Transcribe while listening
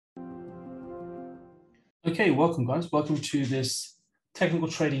Okay, welcome guys. Welcome to this technical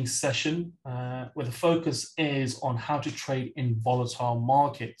trading session where the focus is on how to trade in volatile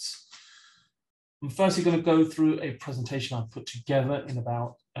markets. I'm firstly going to go through a presentation I've put together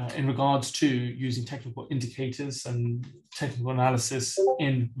in regards to using technical indicators and technical analysis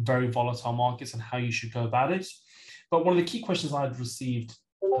in very volatile markets and how you should go about it. But one of the key questions I've received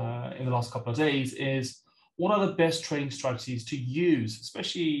in the last couple of days is, what are the best trading strategies to use,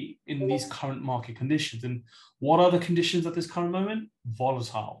 especially in these current market conditions? And what are the conditions at this current moment?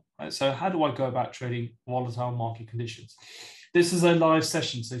 Volatile. Right? So how do I go about trading volatile market conditions? This is a live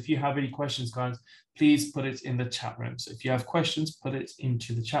session, so if you have any questions, guys, please put it in the chat room. So if you have questions, put it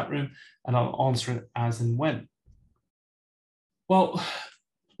into the chat room and I'll answer it as and when. Well,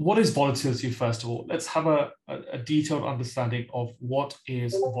 what is volatility, first of all? Let's have a detailed understanding of what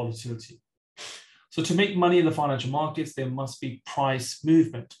is volatility. So to make money in the financial markets, there must be price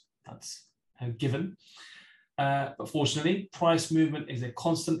movement. That's a given. But fortunately, price movement is a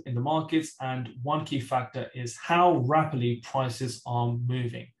constant in the markets, and one key factor is how rapidly prices are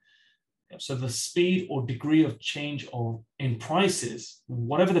moving. So the speed or degree of change in prices,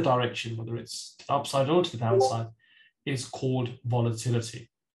 whatever the direction, whether it's to the upside or to the downside, is called volatility.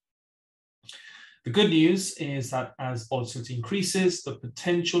 The good news is that as volatility increases, the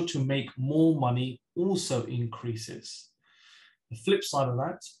potential to make more money also increases. The flip side of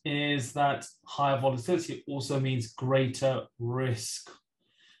that is that higher volatility also means greater risk.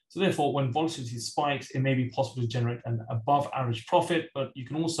 So therefore, when volatility spikes, it may be possible to generate an above average profit, but you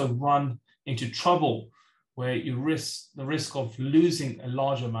can also run into trouble where the risk of losing a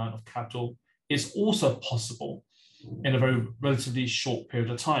large amount of capital is also possible in a very relatively short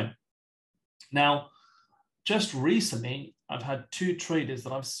period of time. Now, just recently, I've had two traders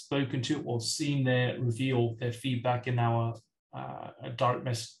that I've spoken to or seen their review, their feedback in our direct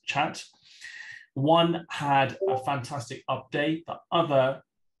message chat. One had a fantastic update, the other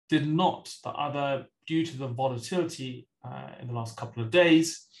did not. The other, due to the volatility in the last couple of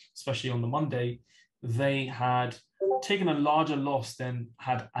days, especially on the Monday, they had taken a larger loss than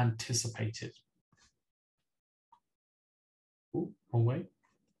had anticipated. Ooh, wrong way.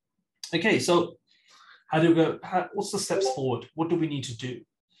 Okay, so how do we go? What's the steps forward? What do we need to do?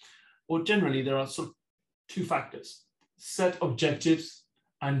 Well, generally, there are sort of two factors: set objectives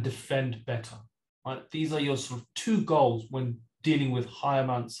and defend better. Right? These are your sort of two goals when dealing with high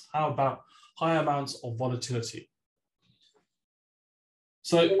amounts. How about high amounts of volatility?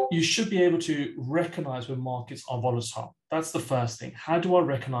 So you should be able to recognize when markets are volatile. That's the first thing. How do I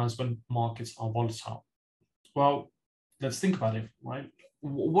recognize when markets are volatile? Well, let's think about it, right?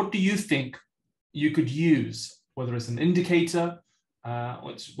 What do you think you could use, whether it's an indicator,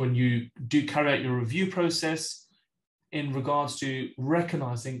 when you do carry out your review process in regards to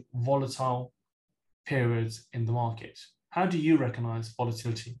recognizing volatile periods in the market? How do you recognize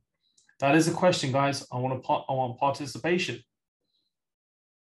volatility? That is a question, guys. I want participation.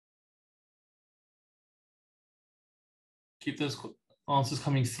 Keep those answers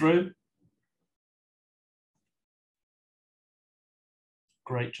coming through.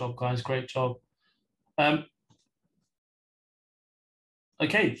 Great job, guys. Great job.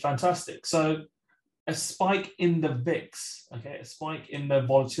 Okay, fantastic. So a spike in the VIX, okay, a spike in the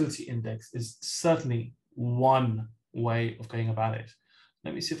volatility index is certainly one way of going about it.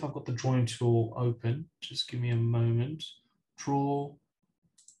 Let me see if I've got the drawing tool open. Just give me a moment. Draw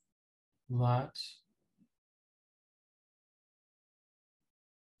that.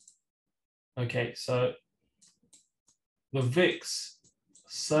 Okay, so the VIX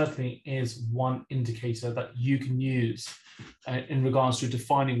certainly is one indicator that you can use in regards to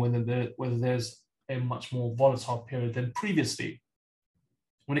defining whether there's a much more volatile period than previously.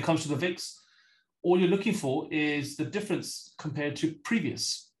 When it comes to the VIX, all you're looking for is the difference compared to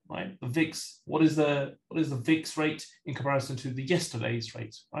previous, right? The VIX, what is the VIX rate in comparison to the yesterday's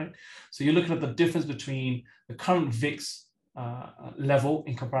rate, right? So you're looking at the difference between the current VIX level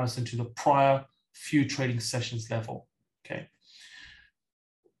in comparison to the prior few trading sessions level, okay?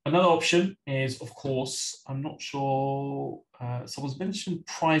 Another option is, of course, I'm not sure, someone's mentioned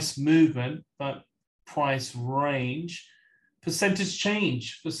price movement, but price range, percentage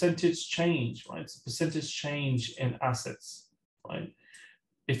change, right? It's a percentage change in assets, right?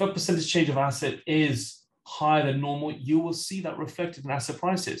 If a percentage change of asset is higher than normal, you will see that reflected in asset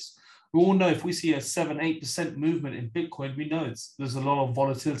prices. We all know if we see a 7-8% movement in Bitcoin, we know there's a lot of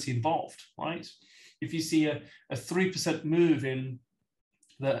volatility involved, right? If you see a 3% move in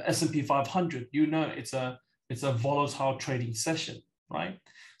the S&P 500, you know it's a volatile trading session, right?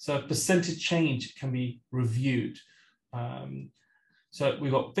 So percentage change can be reviewed. So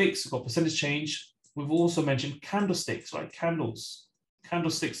we've got VIX, we've got percentage change. we've also mentioned candlesticks, right?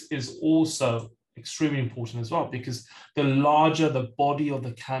 Candlesticks is also extremely important as well, because the larger the body of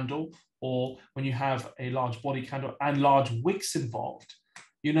the candle, or when you have a large body candle and large wicks involved,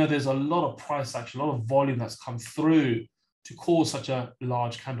 you know, there's a lot of price action, a lot of volume that's come through to cause such a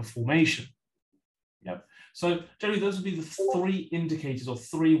large candle formation. Yeah. So generally, those would be the three indicators or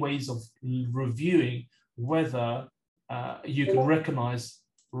three ways of reviewing whether you can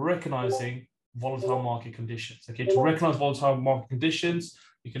recognizing volatile market conditions. Okay, to recognize volatile market conditions,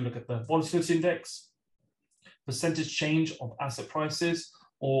 you can look at the volatility index, percentage change of asset prices,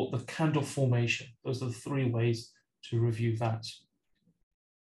 or the candle formation. Those are the three ways to review that.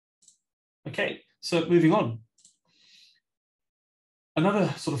 Okay, so moving on. Another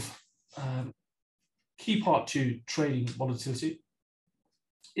sort of key part to trading volatility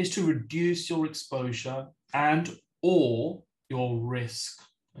is to reduce your exposure and or your risk,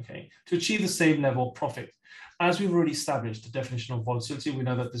 okay, to achieve the same level of profit. As we've already established the definition of volatility, we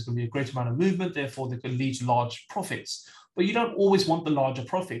know that there's going to be a great amount of movement, therefore they can lead to large profits. But you don't always want the larger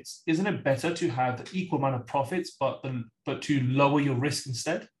profits. Isn't it better to have the equal amount of profits, but to lower your risk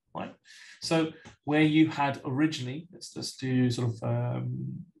instead, right? So where you had originally, let's just do sort of,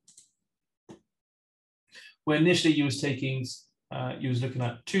 where initially you was taking, you was looking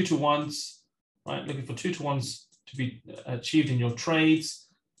at 2-to-1s, right? Looking for 2-to-1s to be achieved in your trades,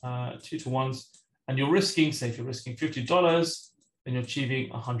 2-to-1s, and you're risking, say if you're risking $50, then you're achieving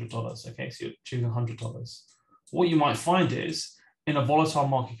 $100, okay? So you're achieving $100. What you might find is, in a volatile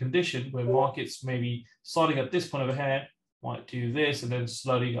market condition, where markets maybe starting at this point over here, might do this and then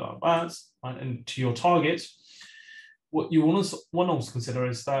slowly go up right, and to your target, what you want to also consider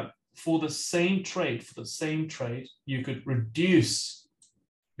is that for the same trade, you could reduce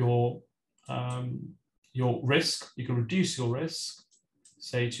your risk. You could reduce your risk,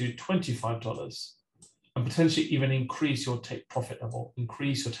 say to $25, and potentially even increase your take profit level.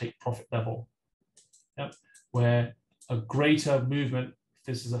 Yep. Where a greater movement, if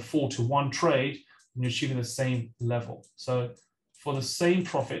this is a 4-to-1 trade, and you're achieving the same level. So for the same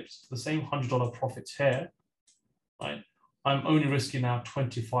profit, the same $100 profits here, right? I'm only risking now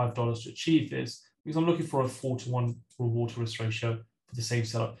 $25 to achieve this, because I'm looking for a 4-to-1 reward to risk ratio for the same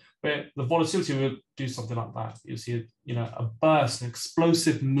setup. Where the volatility will do something like that. You'll see, a burst, an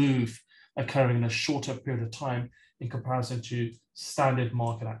explosive move occurring in a shorter period of time in comparison to standard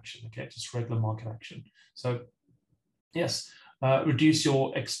market action. Okay, just regular market action. So yes, reduce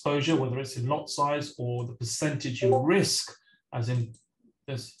your exposure, whether it's in lot size or the percentage you risk, as in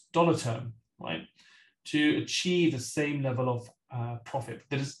this dollar term, right, to achieve the same level of profit.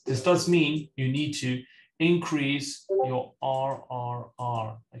 This does mean you need to increase your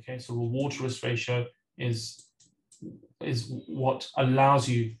RRR. Okay, so reward to risk ratio is what allows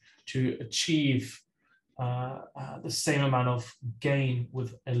you to achieve the same amount of gain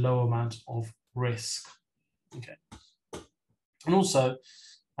with a low amount of risk. Okay, and also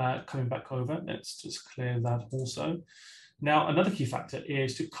coming back over, let's just clear that also. Now, another key factor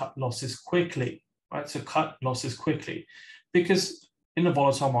is to cut losses quickly, right? So cut losses quickly, because in a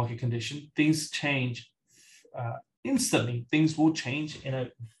volatile market condition, things change instantly. Things will change in a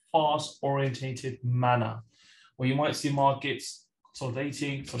fast-orientated manner, where you might see markets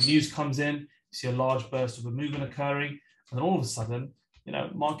consolidating, some news comes in, you see a large burst of a movement occurring, and then all of a sudden,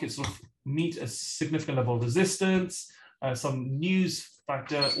 markets sort of meet a significant level of resistance. Some news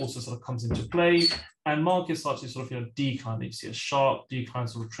factor also sort of comes into play, and markets start to sort of decline. You see a sharp decline,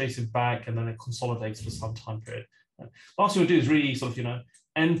 sort of tracing back, and then it consolidates for some time period. Last thing we'll do is really sort of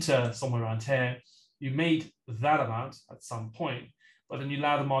enter somewhere around here. You made that amount at some point, but then you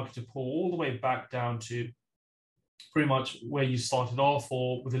allow the market to pull all the way back down to pretty much where you started off,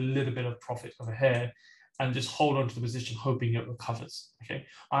 or with a little bit of profit over here, and just hold on to the position, hoping it recovers. Okay,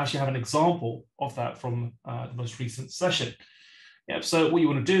 I actually have an example of that from the most recent session. Yeah, so what you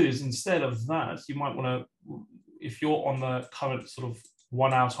want to do is, instead of that, you might want to, if you're on the current sort of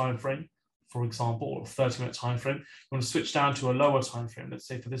 1 hour time frame, for example, or 30-minute time frame, you want to switch down to a lower time frame. Let's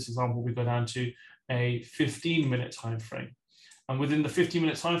say for this example, we go down to a 15-minute time frame, and within the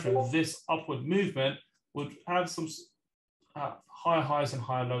 15-minute time frame, this upward movement would have some higher highs and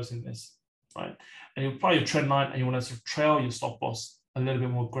higher lows in this, right? And you apply your trend line, and you want to sort of trail your stop loss a little bit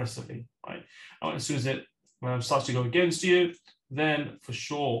more aggressively, right? And as soon as it starts to go against you, then for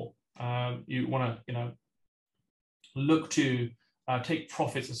sure you want to look to take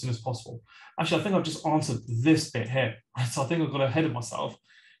profits as soon as possible. Actually, I think I've just answered this bit here, right? So I think I've got ahead of myself.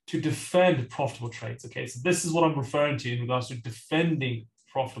 To defend profitable trades. Okay, so this is what I'm referring to in regards to defending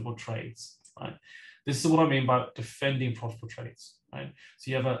profitable trades, right? This is what I mean by defending profitable trades. right?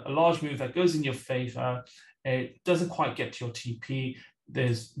 So you have a large move that goes in your favor. It doesn't quite get to your TP.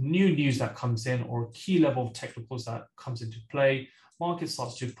 There's new news that comes in or a key level of technicals that comes into play. Market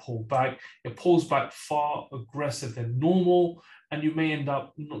starts to pull back. It pulls back far aggressive than normal, and you may end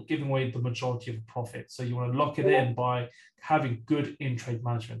up not giving away the majority of the profit. So you want to lock it in by having good in-trade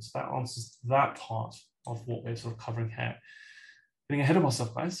management. So that answers that part of what we're sort of covering here. Getting ahead of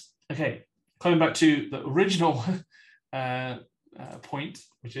myself, guys. Okay, coming back to the original point,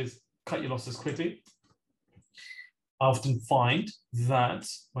 which is cut your losses quickly. I often find that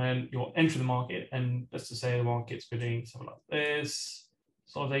when you're entering the market, and let's just say the market's doing something like this,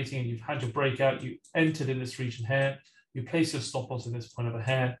 consolidating, and you've had your breakout, you entered in this region here, you place your stop loss in this point over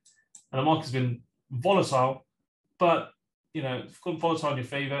here, and the market's been volatile, but it's gone volatile in your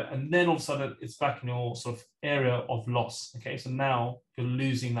favor, and then all of a sudden it's back in your sort of area of loss. Okay, so now you're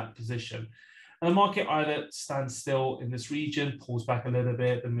losing that position. And the market either stands still in this region, pulls back a little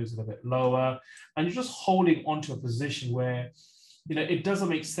bit, then moves a little bit lower, and you're just holding onto a position where it doesn't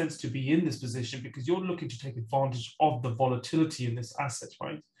make sense to be in this position because you're looking to take advantage of the volatility in this asset,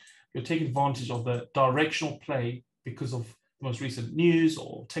 right? You're taking advantage of the directional play because of the most recent news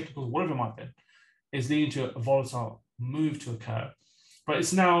or technical, whatever it might be, is leading to a volatile move to occur. But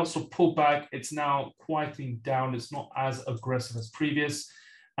it's now sort of pulled back, it's now quieting down, it's not as aggressive as previous.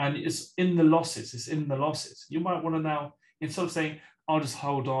 And it's in the losses, it's in the losses. You might want to now, instead of saying, I'll just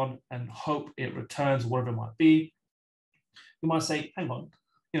hold on and hope it returns, whatever it might be, you might say, hang on,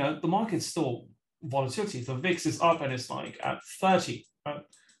 the market's still volatility. If the VIX is up and it's like at 30, right?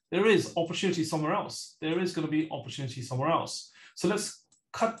 There is opportunity somewhere else. There is going to be opportunity somewhere else. So let's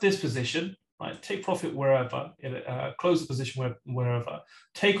cut this position, right? Take profit wherever, close the position wherever,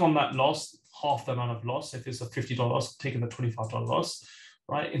 take on that loss, half the amount of loss. If it's a $50 loss, taking the $25 loss,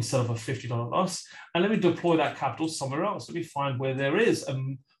 right, instead of a $50 loss, and let me deploy that capital somewhere else. Let me find where there is a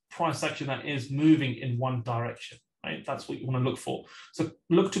price action that is moving in one direction, right? That's what you want to look for. So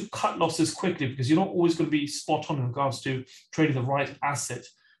look to cut losses quickly because you're not always going to be spot on in regards to trading the right asset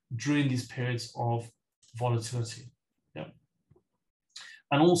during these periods of volatility. Yeah.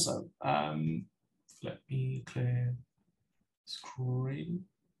 And also, let me clear screen.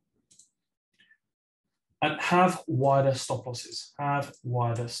 And have wider stop losses,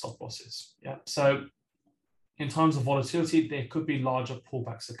 Yeah. So in terms of volatility, there could be larger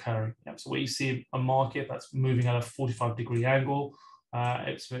pullbacks occurring. Yeah. So where you see a market that's moving at a 45-degree angle,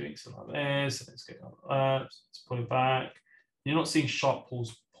 it's moving something like this, and it's going like that, it's pulling back. You're not seeing sharp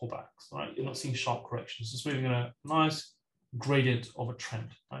pullbacks, right? You're not seeing sharp corrections. It's moving in a nice gradient of a trend,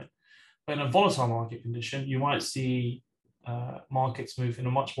 right? But in a volatile market condition, you might see markets move in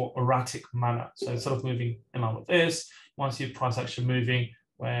a much more erratic manner. So instead of moving in line with this, you might see a price action moving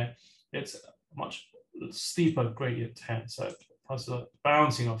where it's a much steeper gradient here. So prices are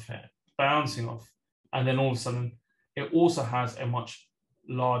bouncing off here, and then all of a sudden it also has a much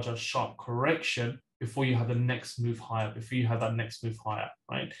larger sharp correction before you have the next move higher,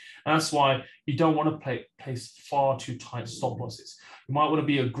 right? And that's why you don't want to place far too tight stop losses. You might want to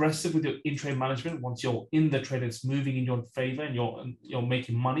be aggressive with your in-trade management once you're in the trade, it's moving in your favor and you're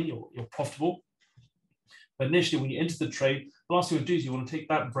making money, you're profitable. But initially, when you enter the trade, the last thing you do is you want to take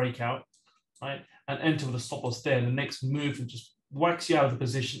that breakout, right, and enter with a stop loss there. And the next move and just whacks you out of the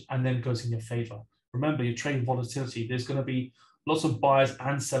position and then goes in your favor. Remember, you're trading volatility. There's going to be lots of buyers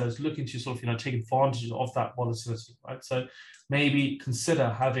and sellers looking to sort of take advantage of that volatility, right? So maybe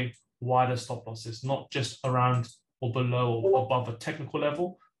consider having wider stop losses, not just around or below or above a technical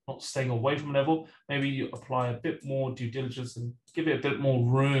level, not staying away from level. Maybe you apply a bit more due diligence and give it a bit more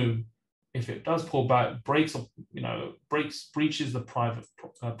room. If it does pull back, breaches the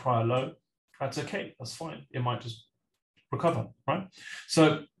prior low, that's okay, that's fine. It might just recover, right?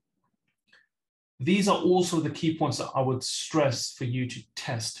 So these are also the key points that I would stress for you to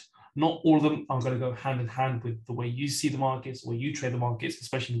test. Not all of them are going to go hand in hand with the way you see the markets, the way you trade the markets,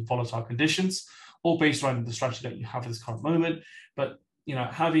 especially in volatile conditions, all based around the strategy that you have at this current moment. But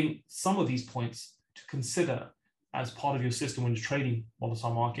having some of these points to consider as part of your system when you're trading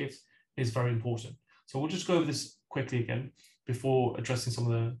volatile markets is very important. So we'll just go over this quickly again before addressing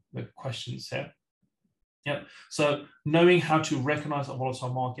some of the questions here. Yeah. So knowing how to recognize a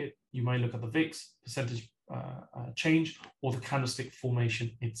volatile market, you may look at the VIX percentage change or the candlestick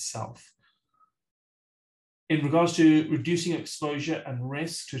formation itself. In regards to reducing exposure and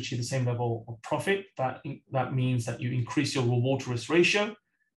risk to achieve the same level of profit, that means that you increase your reward to risk ratio,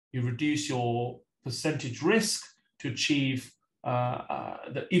 you reduce your percentage risk to achieve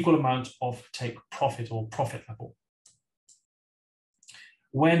the equal amount of take profit or profit level.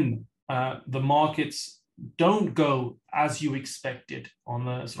 When the markets don't go as you expected on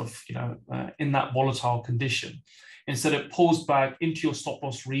the sort of, in that volatile condition. Instead, it pulls back into your stop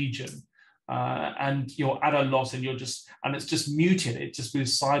loss region, and you're at a loss, and it's just muted. It just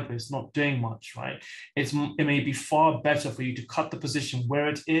moves sideways, not doing much, right? It may be far better for you to cut the position where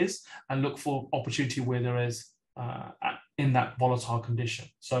it is and look for opportunity where there is in that volatile condition.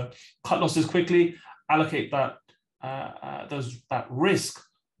 So cut losses quickly, allocate that risk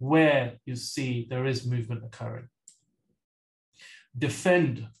where you see there is movement occurring.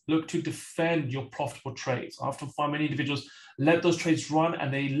 Look to defend your profitable trades. I often find many individuals let those trades run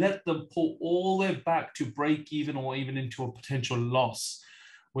and they let them pull all the way back to break even or even into a potential loss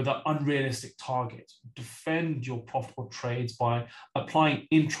with an unrealistic target. Defend your profitable trades by applying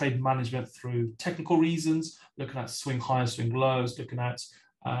in-trade management through technical reasons, looking at swing highs, swing lows, looking at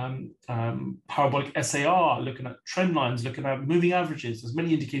parabolic SAR, looking at trend lines, looking at moving averages. There's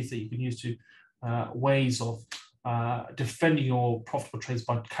many indicators that you can use to ways of defending your profitable trades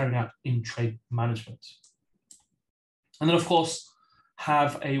by carrying out in-trade management. And then, of course,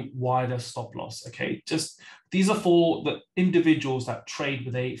 have a wider stop loss, okay? These are for the individuals that trade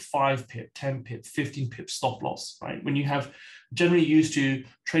with a 5 pip, 10 pip, 15 pip stop loss, right? When you have generally used to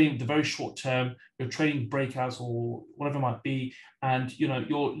trading the very short term, you're trading breakouts or whatever it might be, and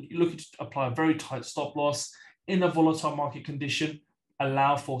you're looking to apply a very tight stop loss in a volatile market condition,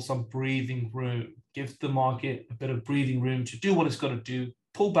 allow for some breathing room. Give the market a bit of breathing room to do what it's got to do,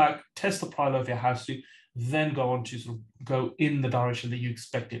 pull back, test the price level if it has to, then go on to sort of go in the direction that you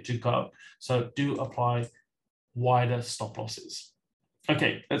expect it to go. So do apply wider stop losses.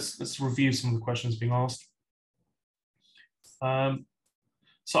 Okay, let's review some of the questions being asked.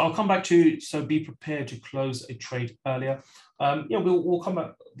 So I'll come back to, so be prepared to close a trade earlier. We'll come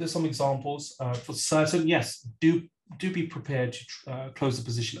back. There's some examples for certain. Yes, do be prepared to close the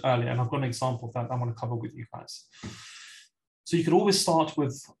position earlier. And I've got an example of that I want to cover with you guys. So you could always start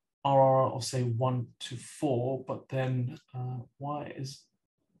with RRR of say 1 to 4, but then why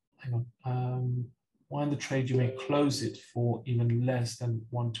in the trade you may close it for even less than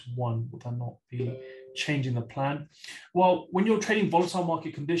 1 to 1? Would that not be changing the plan? Well, when you're trading volatile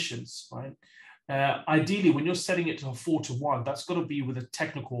market conditions, right? Ideally, when you're setting it to a 4 to 1, that's got to be with a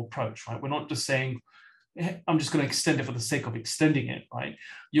technical approach, right? We're not just saying, I'm just going to extend it for the sake of extending it, right?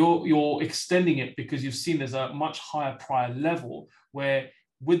 You're extending it because you've seen there's a much higher prior level where,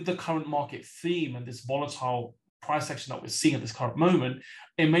 with the current market theme and this volatile price action that we're seeing at this current moment,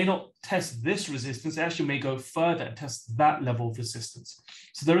 it may not test this resistance. It actually may go further and test that level of resistance.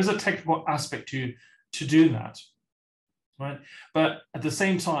 So there is a technical aspect to doing that, right? But at the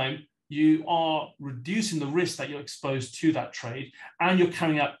same time, you are reducing the risk that you're exposed to that trade, and you're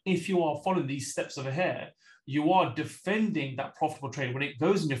carrying out, if you are following these steps over here, you are defending that profitable trade when it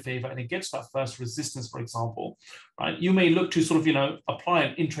goes in your favor and it gets that first resistance, for example, right? You may look to sort of, apply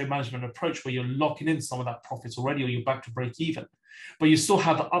an in-trade management approach where you're locking in some of that profits already, or you're back to break even, but you still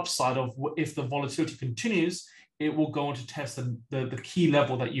have the upside of, if the volatility continues, it will go on to test the key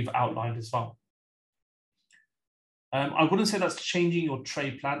level that you've outlined as well. I wouldn't say that's changing your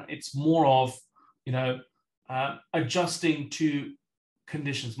trade plan. It's more of, adjusting to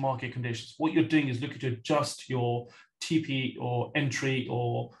conditions, market conditions. What you're doing is looking to adjust your TP or entry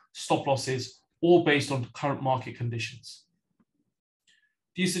or stop losses, all based on current market conditions.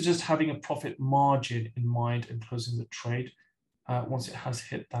 Do you suggest having a profit margin in mind and closing the trade once it has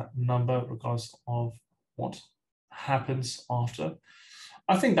hit that number, regardless of what happens after?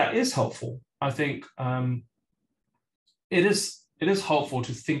 I think that is helpful. I think it is helpful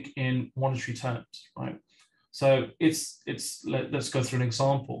to think in monetary terms, right? So let's go through an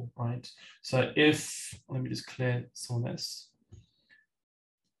example, right? So let me just clear some of this.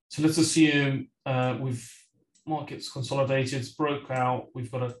 So let's assume markets consolidated, broke out.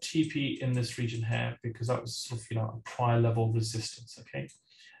 We've got a TP in this region here because that was sort of, a prior level of resistance, okay?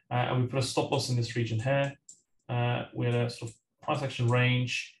 And we put a stop loss in this region here. We had a sort of price action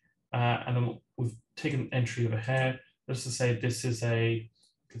range, and then we've taken an entry over here. Let's just say this is a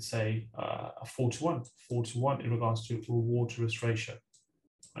 4 to 1 in regards to reward to risk ratio,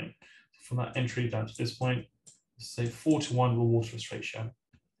 right? From that entry down to this point, let's say 4 to 1 reward to risk ratio.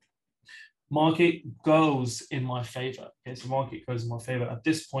 Market goes in my favor. Okay, so market goes in my favor at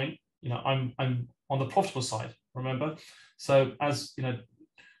this point. I'm on the profitable side. Remember, so as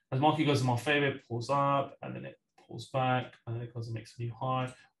market goes in my favor, it pulls up and then it pulls back and then it goes and makes a new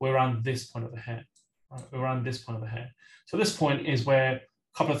high. We're around this point over here. Right? We're around this point over here. So this point is where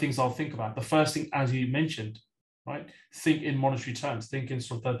a couple of things I'll think about. The first thing, as you mentioned, right? Think in monetary terms. Think in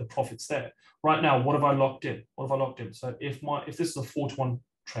sort of the profits there. Right now, what have I locked in? What have I locked in? So if this is a 4 to 1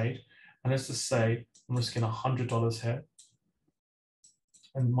 trade, And let's just say I'm risking $100 here,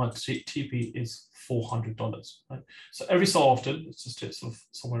 and my TP is $400. Right? So every so often, let's just do it sort of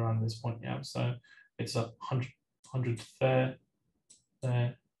somewhere around this point. Yeah. So it's 100 there,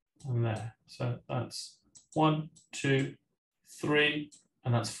 there, and there. So that's 1, 2, 3,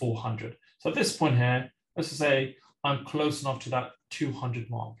 and that's 400. So at this point here, let's just say I'm close enough to that 200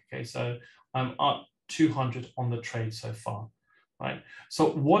 mark. Okay, so I'm up 200 on the trade so far, right? So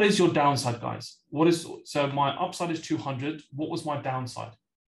what is your downside, guys? So my upside is 200. What was my downside?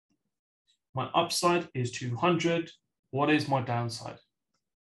 My upside is 200. What is my downside?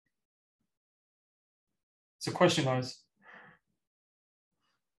 It's a question, guys.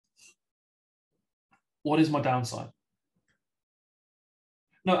 What is my downside?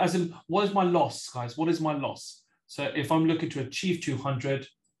 No, as in, what is my loss, guys? What is my loss? So if I'm looking to achieve 200,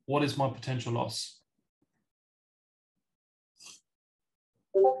 what is my potential loss?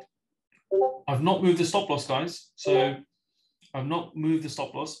 I've not moved the stop loss, guys. So I've not moved the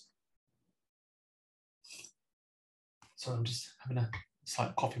stop loss. Sorry, I'm just having a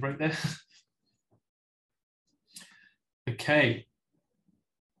slight coffee break there. Okay.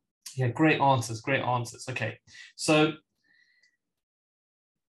 Yeah, great answers, great answers. Okay, so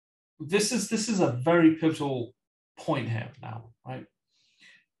this is a very pivotal point here now, right?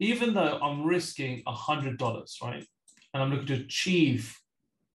 Even though I'm risking $100, right, and I'm looking to achieve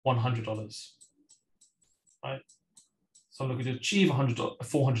 $100, right? So I'm looking to achieve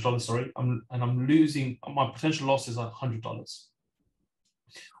 $400, sorry, and I'm losing, my potential loss is $100.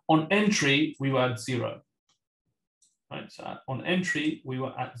 On entry, we were at 0. Right, so on entry, we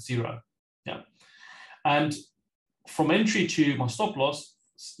were at 0. Yeah. And from entry to my stop loss,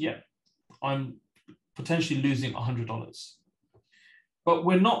 yeah, I'm potentially losing $100. But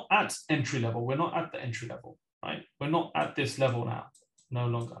we're not at entry level. We're not at the entry level, right? We're not at this level now, no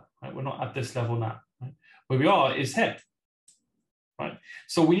longer, right? We're not at this level now, right? Where we are is here, right?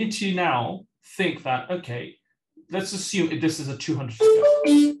 So we need to now think that, okay, let's assume this is a 200.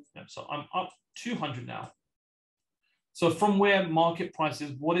 Yeah, so I'm up 200 now. So from where market price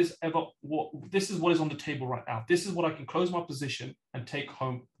is, this is what is on the table right now. This is what I can close my position and take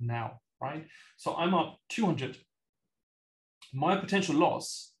home now, right? So I'm up 200. My potential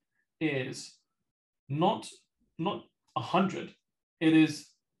loss is not 100. It is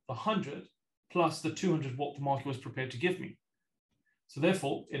 100 plus the 200 what the market was prepared to give me. So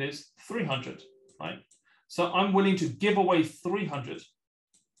therefore, it is 300, right? So I'm willing to give away 300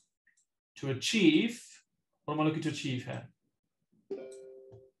 to achieve. What am I looking to achieve here?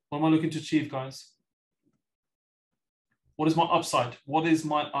 What am I looking to achieve, guys? What is my upside? What is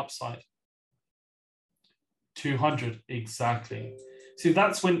my upside? 200, exactly. See,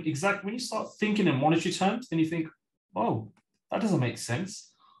 that's when you start thinking in monetary terms, then you think, oh, that doesn't make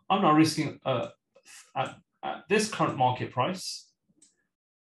sense. I'm not risking at this current market price.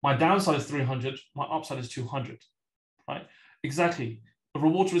 My downside is 300, my upside is 200, right? Exactly. The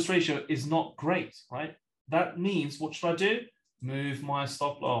reward to risk ratio is not great, right? That means, what should I do? Move my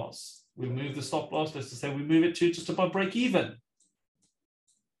stop loss. We move the stop loss. Let's just say we move it to just above break even.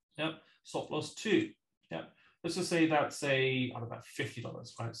 Yep. Stop loss 2. Yep. Let's just say that's about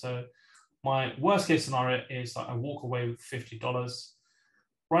 $50, right? So my worst case scenario is that I walk away with $50.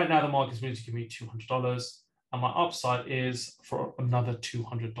 Right now, the market is willing to give me $200, and my upside is for another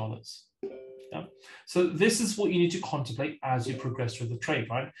 $200. Yeah. So this is what you need to contemplate as you progress through the trade,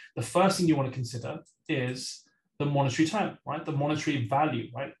 right? The first thing you want to consider is the monetary term, right? The monetary value,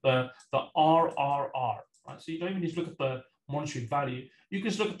 right? The RRR, right? So you don't even need to look at the monetary value. You can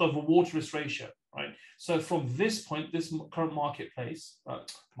just look at the reward to risk ratio, right? So from this point, this current market point,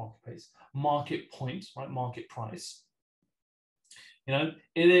 right? Market price, you know,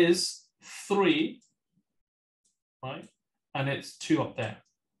 it is 3, right? And it's 2 up there.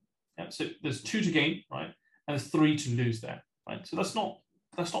 Yeah, so there's 2 to gain, right? And there's 3 to lose there, right? So that's not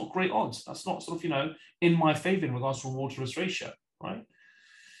great odds. That's not sort of, you know, in my favor in regards to reward to risk ratio, right?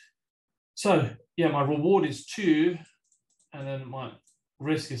 So yeah, my reward is 2, and then my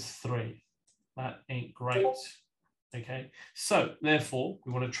risk is 3. That ain't great. Okay, so therefore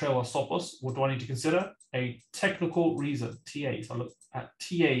we want to trail our stop loss. What do I need to consider? A technical reason, TAs. I look at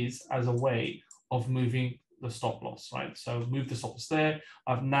TAs as a way of moving the stop loss, right? So move the stop loss there.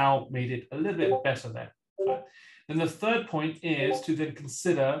 I've now made it a little bit better there. Right? Then the third point is to then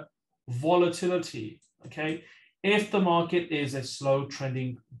consider volatility, okay? If the market is a slow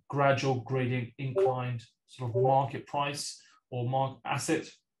trending, gradual gradient inclined sort of market price or market asset,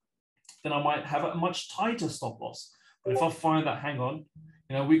 then I might have a much tighter stop loss. But if I find that, hang on,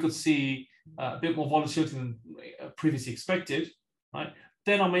 you know, we could see a bit more volatility than previously expected, right?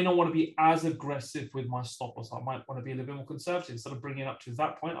 then I may not want to be as aggressive with my stop loss. I might want to be a little bit more conservative. Instead of bringing it up to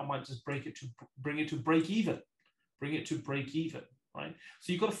that point, I might just bring it to break even. Bring it to break even, right?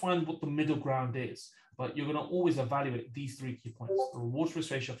 So you've got to find what the middle ground is, but you're going to always evaluate these 3 key points: the reward to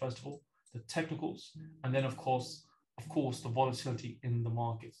risk ratio, first of all, the technicals, and then of course, the volatility in the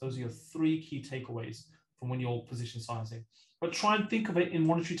markets. Those are your 3 key takeaways from when you're position sizing. But try and think of it in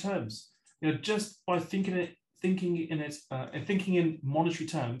monetary terms. You know, just by thinking in monetary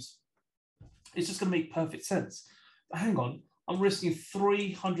terms, it's just going to make perfect sense. But hang on, I'm risking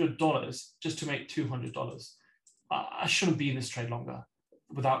 $300 just to make $200. I shouldn't be in this trade longer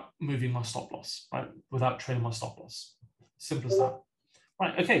without moving my stop loss, right? Without trading my stop loss. Simple as that.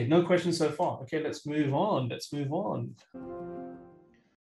 Right, okay, no questions so far. Okay, let's move on.